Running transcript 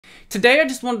Today I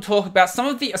just want to talk about some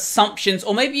of the assumptions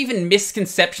or maybe even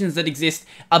misconceptions that exist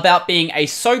about being a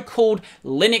so-called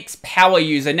Linux power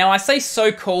user. Now I say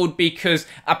so-called because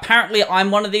apparently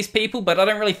I'm one of these people, but I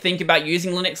don't really think about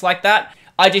using Linux like that.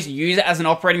 I just use it as an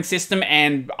operating system,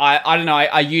 and I don't know,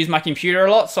 I use my computer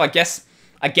a lot, so I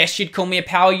guess you'd call me a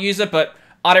power user, but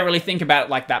I don't really think about it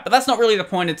like that. But that's not really the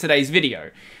point of today's video.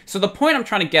 So the point I'm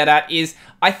trying to get at is,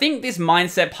 I think this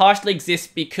mindset partially exists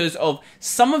because of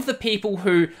some of the people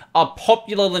who are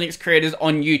popular Linux creators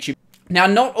on YouTube. Now,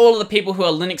 not all of the people who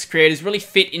are Linux creators really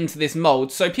fit into this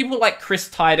mold. So people like Chris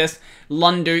Titus,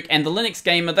 Lunduke, and the Linux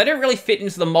Gamer, they don't really fit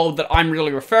into the mold that I'm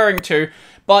really referring to,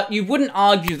 but you wouldn't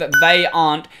argue that they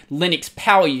aren't Linux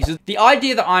power users. The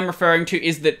idea that I'm referring to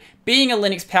is that being a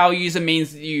Linux power user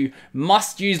means that you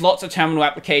must use lots of terminal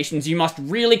applications, you must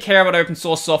really care about open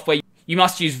source software, you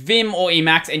must use Vim or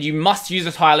Emacs, and you must use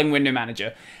a tiling window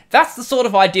manager. That's the sort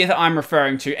of idea that I'm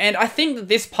referring to, and I think that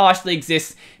this partially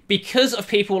exists because of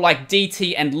people like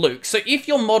DT and Luke. So if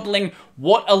you're modeling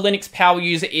what a Linux power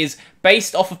user is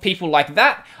based off of people like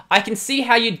that, I can see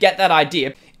how you'd get that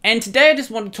idea. And today I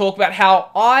just want to talk about how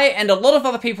I and a lot of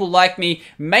other people like me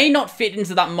may not fit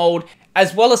into that mold,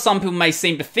 as well as some people may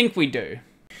seem to think we do.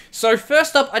 So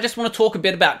first up, I just want to talk a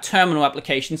bit about terminal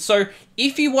applications. So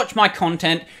if you watch my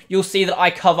content, you'll see that I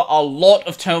cover a lot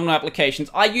of terminal applications.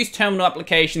 I use terminal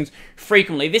applications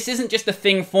frequently. This isn't just a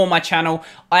thing for my channel.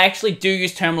 I actually do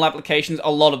use terminal applications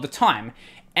a lot of the time.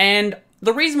 And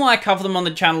the reason why I cover them on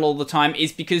the channel all the time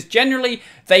is because generally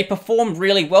they perform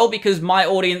really well because my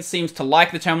audience seems to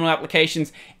like the terminal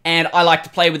applications and I like to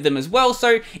play with them as well,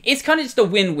 so it's kind of just a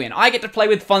win-win. I get to play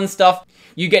with fun stuff,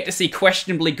 you get to see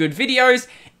questionably good videos,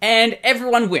 and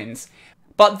everyone wins.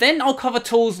 But then I'll cover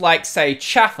tools like, say,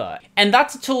 Chaffer, and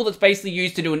that's a tool that's basically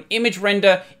used to do an image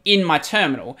render in my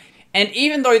terminal. And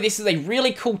even though this is a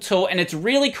really cool tool and it's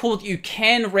really cool that you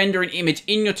can render an image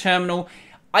in your terminal,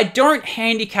 I don't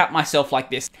handicap myself like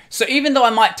this. So even though I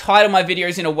might title my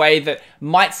videos in a way that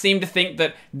might seem to think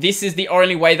that this is the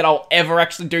only way that I'll ever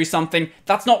actually do something,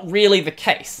 that's not really the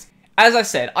case. As I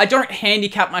said, I don't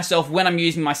handicap myself when I'm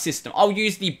using my system. I'll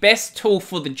use the best tool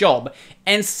for the job,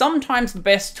 and sometimes the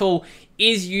best tool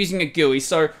is using a GUI.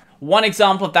 So one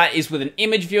example of that is with an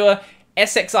image viewer.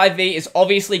 SXIV is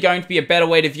obviously going to be a better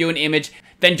way to view an image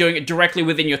than doing it directly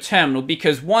within your terminal,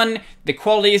 because 1, the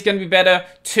quality is going to be better,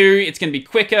 2, it's going to be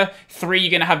quicker, 3,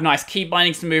 you're going to have nice key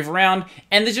bindings to move around,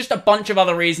 and there's just a bunch of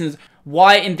other reasons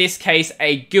why in this case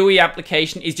a GUI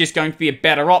application is just going to be a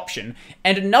better option.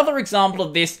 And another example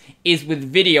of this is with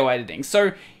video editing.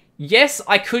 So yes,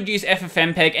 I could use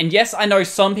FFmpeg, and yes, I know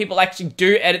some people actually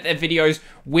do edit their videos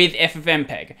with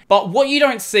FFmpeg. But what you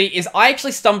don't see is I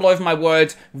actually stumble over my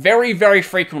words very, very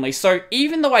frequently. So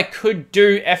even though I could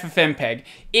do FFmpeg,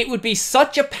 it would be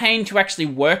such a pain to actually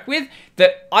work with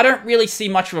that I don't really see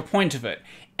much of a point of it.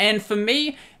 And for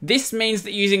me, this means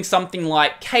that using something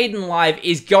like Kdenlive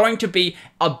is going to be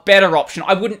a better option.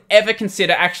 I wouldn't ever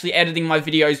consider actually editing my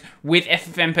videos with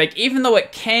FFmpeg, even though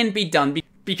it can be done,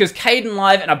 because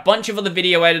Kdenlive and a bunch of other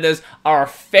video editors are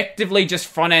effectively just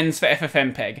front ends for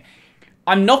FFmpeg.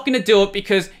 I'm not going to do it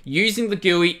because using the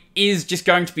GUI is just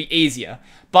going to be easier.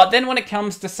 But then when it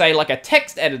comes to, say, like a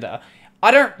text editor, I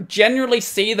don't generally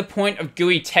see the point of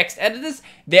GUI text editors.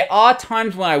 There are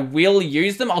times when I will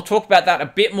use them. I'll talk about that a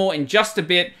bit more in just a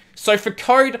bit. So for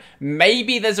code,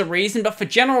 maybe there's a reason, but for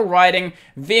general writing,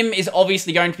 Vim is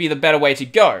obviously going to be the better way to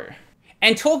go.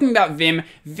 And talking about Vim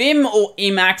or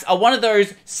Emacs are one of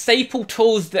those staple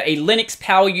tools that a Linux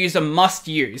power user must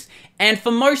use. And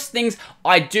for most things,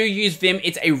 I do use Vim.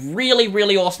 It's a really,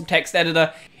 really awesome text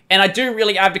editor, and I do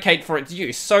really advocate for its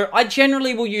use. So I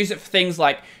generally will use it for things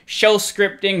like shell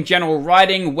scripting, general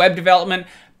writing, web development,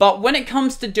 but when it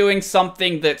comes to doing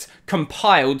something that's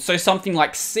compiled, so something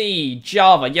like C,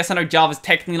 Java, yes I know Java's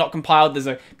technically not compiled, there's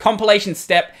a compilation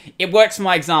step, it works for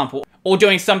my example. Or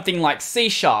doing something like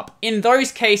C#. In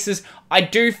those cases, I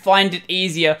do find it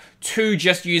easier to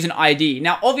just use an IDE.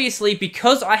 Now, obviously,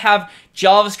 because I have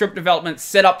JavaScript development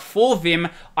set up for Vim,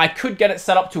 I could get it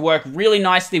set up to work really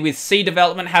nicely with C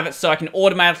development, have it so I can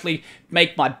automatically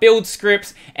make my build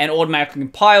scripts and automatically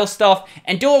compile stuff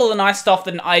and do all of the nice stuff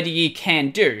that an IDE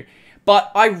can do.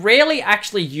 But I rarely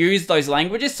actually use those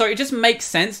languages, so it just makes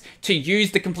sense to use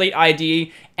the complete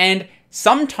IDE, and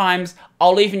sometimes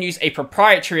I'll even use a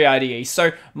proprietary IDE.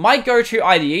 So my go-to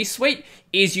IDE suite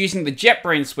is using the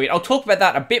JetBrains suite. I'll talk about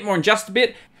that a bit more in just a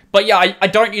bit. But yeah, I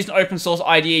don't use an open source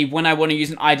IDE when I want to use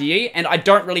an IDE, and I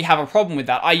don't really have a problem with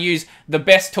that. I use the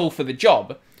best tool for the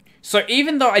job. So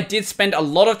even though I did spend a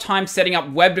lot of time setting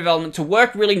up web development to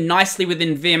work really nicely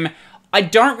within Vim, I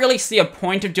don't really see a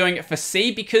point of doing it for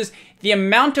C because the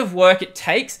amount of work it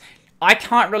takes, I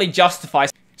can't really justify.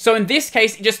 So in this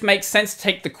case, it just makes sense to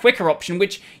take the quicker option,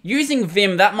 which using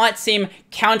Vim, that might seem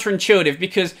counterintuitive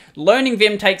because learning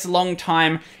Vim takes a long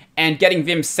time and getting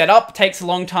Vim set up takes a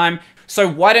long time. So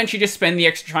why don't you just spend the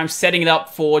extra time setting it up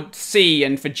for C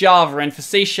and for Java and for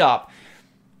C#?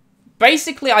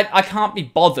 Basically, I can't be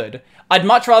bothered. I'd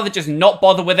much rather just not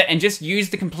bother with it and just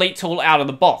use the complete tool out of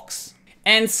the box.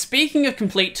 And speaking of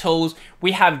complete tools,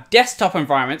 we have desktop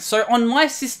environments. So on my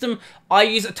system, I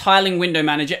use a tiling window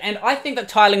manager, and I think that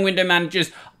tiling window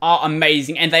managers are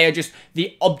amazing, and they are just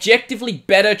the objectively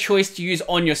better choice to use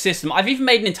on your system. I've even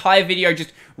made an entire video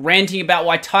just ranting about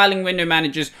why tiling window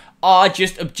managers are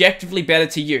just objectively better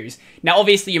to use. Now,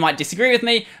 obviously, you might disagree with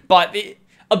me, but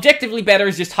objectively better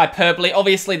is just hyperbole.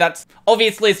 Obviously,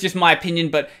 it's just my opinion,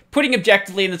 but putting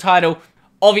objectively in the title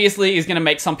obviously is going to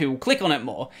make some people click on it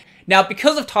more. Now,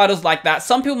 because of titles like that,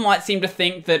 some people might seem to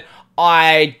think that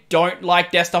I don't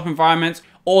like desktop environments,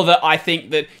 or that I think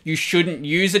that you shouldn't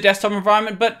use a desktop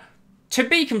environment, but to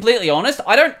be completely honest,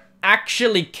 I don't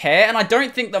actually care, and I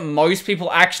don't think that most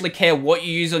people actually care what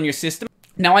you use on your system.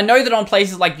 Now, I know that on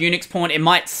places like Unix Porn, it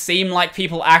might seem like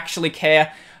people actually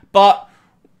care, but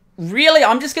really,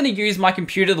 I'm just going to use my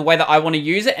computer the way that I want to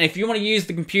use it, and if you want to use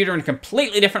the computer in a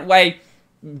completely different way,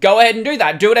 go ahead and do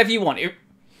that. Do whatever you want.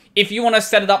 If you want to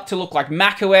set it up to look like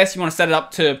macOS, you want to set it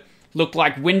up to look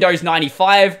like Windows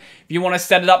 95, if you want to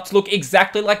set it up to look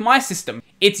exactly like my system.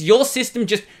 It's your system,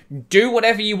 just do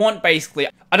whatever you want, basically.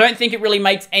 I don't think it really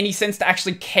makes any sense to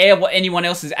actually care what anyone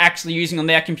else is actually using on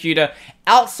their computer,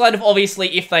 outside of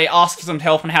obviously if they ask for some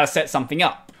help on how to set something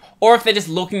up, or if they're just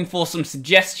looking for some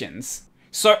suggestions.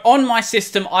 So on my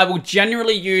system, I will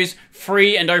generally use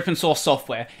free and open source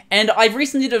software, and I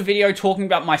recently did a video talking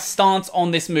about my stance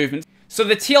on this movement. So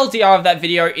the TLDR of that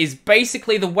video is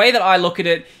basically, the way that I look at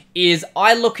it is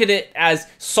I look at it as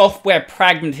software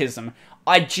pragmatism.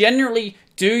 I generally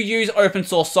do use open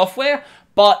source software,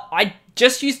 but I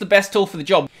just use the best tool for the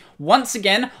job. Once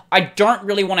again, I don't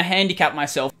really want to handicap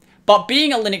myself. But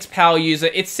being a Linux power user,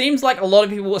 it seems like a lot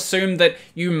of people assume that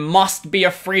you must be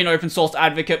a free and open source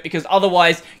advocate because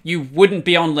otherwise you wouldn't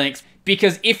be on Linux.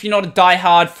 Because if you're not a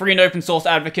diehard free and open source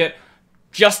advocate,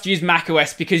 just use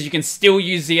macOS because you can still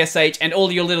use ZSH and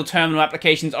all your little terminal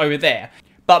applications over there.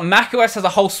 But macOS has a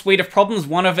whole suite of problems,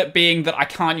 one of it being that I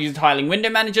can't use the tiling window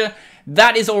manager.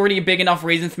 That is already a big enough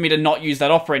reason for me to not use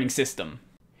that operating system.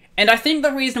 And I think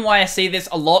the reason why I see this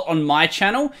a lot on my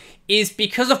channel is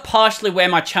because of partially where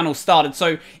my channel started.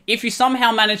 So if you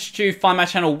somehow managed to find my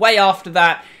channel way after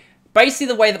that, basically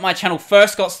the way that my channel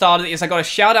first got started is I got a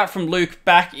shout out from Luke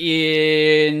back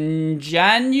in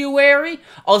January.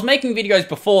 I was making videos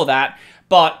before that,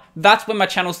 but that's when my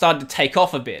channel started to take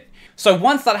off a bit. So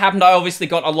once that happened, I obviously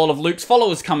got a lot of Luke's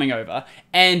followers coming over,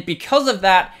 and because of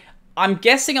that, I'm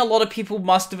guessing a lot of people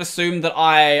must have assumed that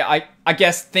I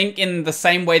guess think in the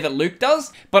same way that Luke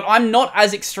does, but I'm not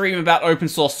as extreme about open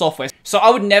source software. So I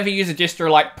would never use a distro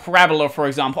like Parabola, for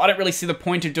example. I don't really see the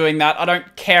point of doing that. I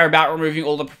don't care about removing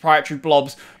all the proprietary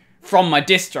blobs from my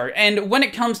distro. And when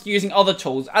it comes to using other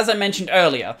tools, as I mentioned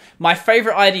earlier, my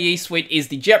favorite IDE suite is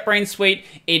the JetBrains suite.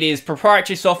 It is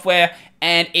proprietary software,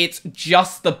 and it's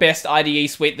just the best IDE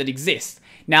suite that exists.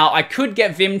 Now, I could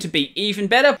get Vim to be even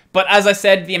better, but as I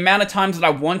said, the amount of times that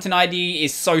I want an IDE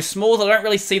is so small that I don't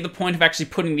really see the point of actually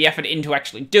putting the effort into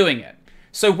actually doing it.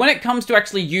 So when it comes to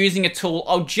actually using a tool,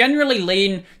 I'll generally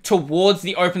lean towards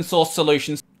the open source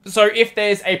solutions. So if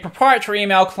there's a proprietary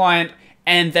email client,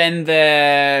 and then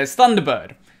there's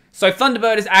Thunderbird. So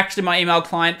Thunderbird is actually my email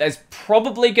client. There's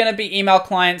probably going to be email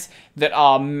clients that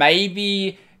are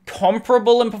maybe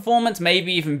comparable in performance,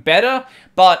 maybe even better,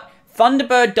 but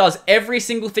Thunderbird does every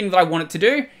single thing that I want it to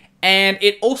do, and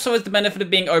it also has the benefit of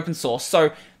being open source,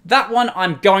 so that one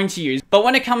I'm going to use. But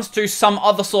when it comes to some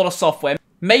other sort of software,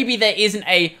 maybe there isn't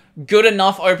a good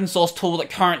enough open source tool that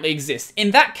currently exists.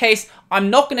 In that case, I'm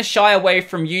not going to shy away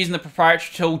from using the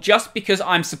proprietary tool just because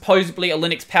I'm supposedly a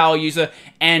Linux power user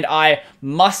and I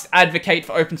must advocate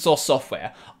for open source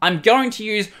software. I'm going to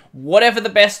use whatever the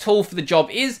best tool for the job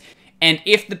is, and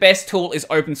if the best tool is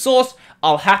open source,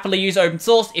 I'll happily use open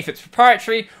source. If it's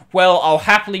proprietary, well, I'll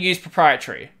happily use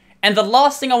proprietary. And the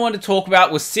last thing I wanted to talk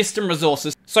about was system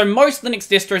resources. So most Linux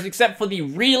distros, except for the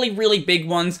really, really big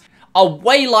ones, are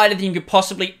way lighter than you could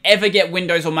possibly ever get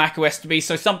Windows or macOS to be.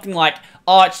 So something like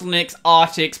Arch Linux,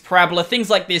 Artix, Parabola, things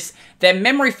like this, their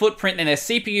memory footprint and their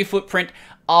CPU footprint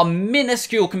are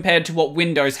minuscule compared to what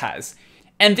Windows has.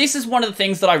 And this is one of the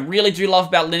things that I really do love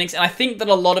about Linux, and I think that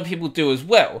a lot of people do as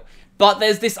well. But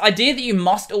there's this idea that you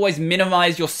must always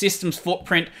minimize your system's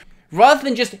footprint rather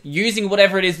than just using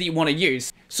whatever it is that you want to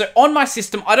use. So on my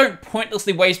system, I don't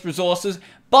pointlessly waste resources,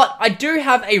 but I do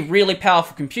have a really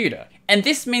powerful computer. And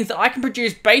this means that I can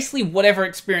produce basically whatever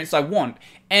experience I want.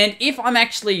 And if I'm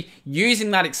actually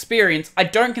using that experience, I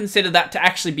don't consider that to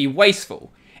actually be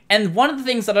wasteful. And one of the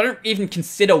things that I don't even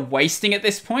consider wasting at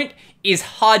this point is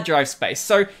hard drive space.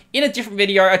 So in a different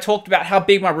video, I talked about how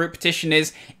big my root partition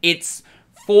is. It's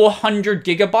 400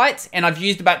 gigabytes, and I've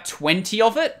used about 20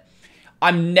 of it.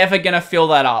 I'm never going to fill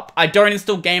that up. I don't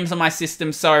install games on my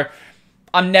system, so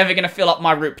I'm never going to fill up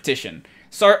my root partition.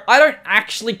 So I don't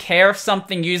actually care if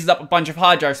something uses up a bunch of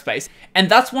hard drive space. And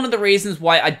that's one of the reasons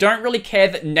why I don't really care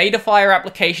that natifier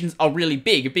applications are really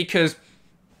big, because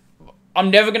I'm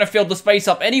never going to fill the space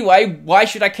up anyway. Why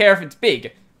should I care if it's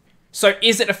big? So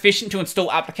is it efficient to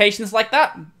install applications like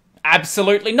that?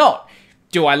 Absolutely not.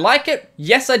 Do I like it?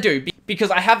 Yes, I do,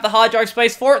 because I have the hard drive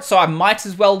space for it, so I might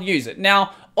as well use it.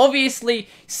 Now, obviously,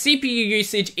 CPU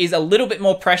usage is a little bit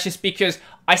more precious because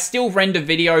I still render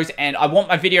videos and I want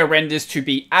my video renders to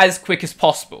be as quick as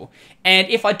possible. And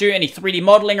if I do any 3D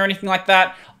modeling or anything like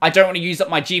that, I don't want to use up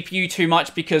my GPU too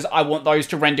much because I want those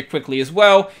to render quickly as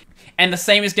well. And the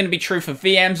same is going to be true for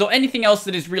VMs or anything else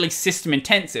that is really system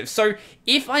intensive. So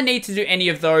if I need to do any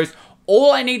of those,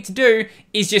 all I need to do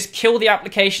is just kill the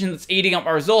application that's eating up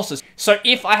my resources. So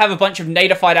if I have a bunch of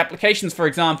natified applications, for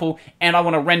example, and I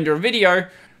want to render a video,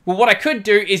 well, what I could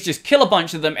do is just kill a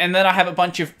bunch of them, and then I have a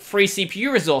bunch of free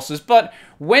CPU resources. But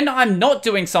when I'm not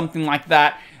doing something like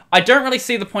that, I don't really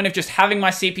see the point of just having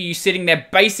my CPU sitting there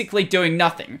basically doing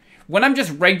nothing. When I'm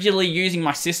just regularly using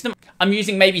my system, I'm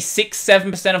using maybe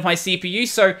 6-7% of my CPU,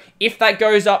 so if that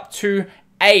goes up to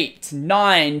 8,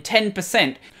 9,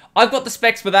 10%, I've got the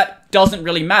specs where that doesn't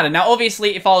really matter. Now,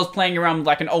 obviously, if I was playing around with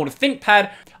like an older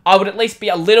ThinkPad, I would at least be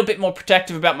a little bit more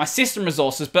protective about my system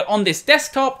resources, but on this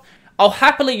desktop, I'll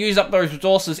happily use up those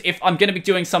resources if I'm going to be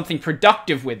doing something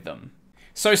productive with them.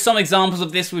 So some examples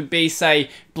of this would be, say,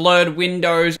 blurred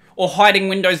windows, or hiding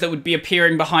windows that would be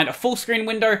appearing behind a full screen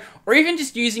window, or even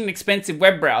just using an expensive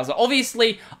web browser.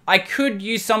 Obviously, I could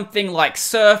use something like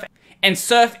Surf, and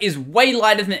Surf is way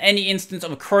lighter than any instance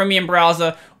of a Chromium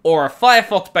browser or a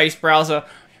Firefox-based browser,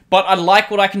 but I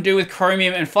like what I can do with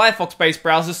Chromium and Firefox-based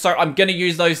browsers, so I'm going to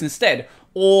use those instead.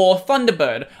 Or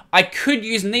Thunderbird. I could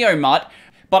use NeoMut,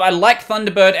 but I like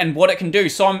Thunderbird and what it can do,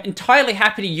 so I'm entirely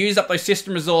happy to use up those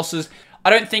system resources. I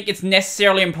don't think it's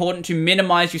necessarily important to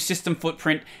minimize your system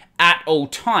footprint at all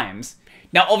times.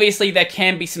 Now, obviously, there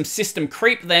can be some system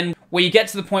creep then, where you get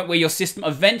to the point where your system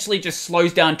eventually just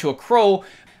slows down to a crawl,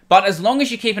 but as long as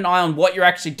you keep an eye on what you're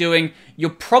actually doing, you're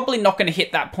probably not going to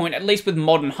hit that point, at least with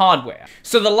modern hardware.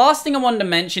 So the last thing I wanted to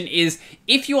mention is,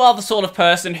 if you are the sort of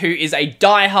person who is a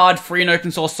die-hard free and open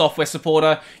source software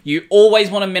supporter, you always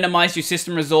want to minimize your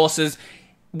system resources.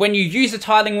 When you use a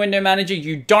tiling window manager,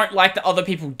 you don't like that other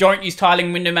people don't use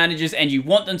tiling window managers and you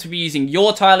want them to be using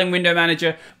your tiling window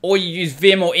manager, or you use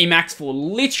Vim or Emacs for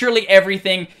literally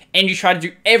everything and you try to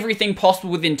do everything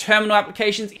possible within terminal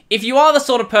applications. If you are the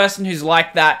sort of person who's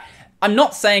like that, I'm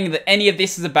not saying that any of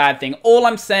this is a bad thing. All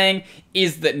I'm saying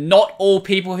is that not all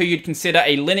people who you'd consider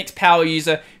a Linux power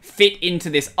user fit into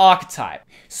this archetype.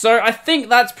 So I think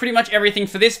that's pretty much everything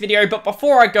for this video, but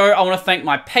before I go, I want to thank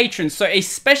my patrons. So a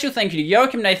special thank you to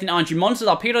Joachim, Nathan, Andrew, Monsters,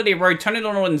 Peter D. Road, Tony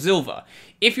Donald, and Zilva.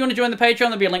 If you want to join the Patreon,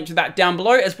 there'll be a link to that down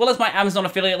below, as well as my Amazon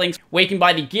affiliate links, where you can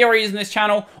buy the gear I use in this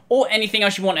channel, or anything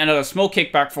else you want, and a small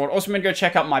kickback for it. Also, remember to go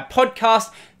check out my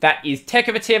podcast, that is Tech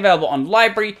of a Tea, available on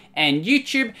Library and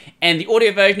YouTube, and the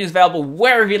audio version is available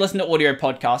wherever you listen to audio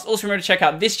podcasts. Also, remember to check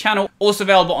out this channel, also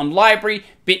available on Library,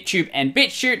 BitTube, and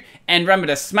BitChute, and remember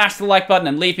to smash the like button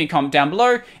and leave me a comment down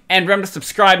below, and remember to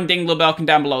subscribe and ding the little bell icon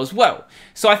down below as well.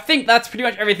 So I think that's pretty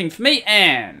much everything for me,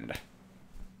 and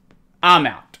I'm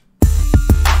out.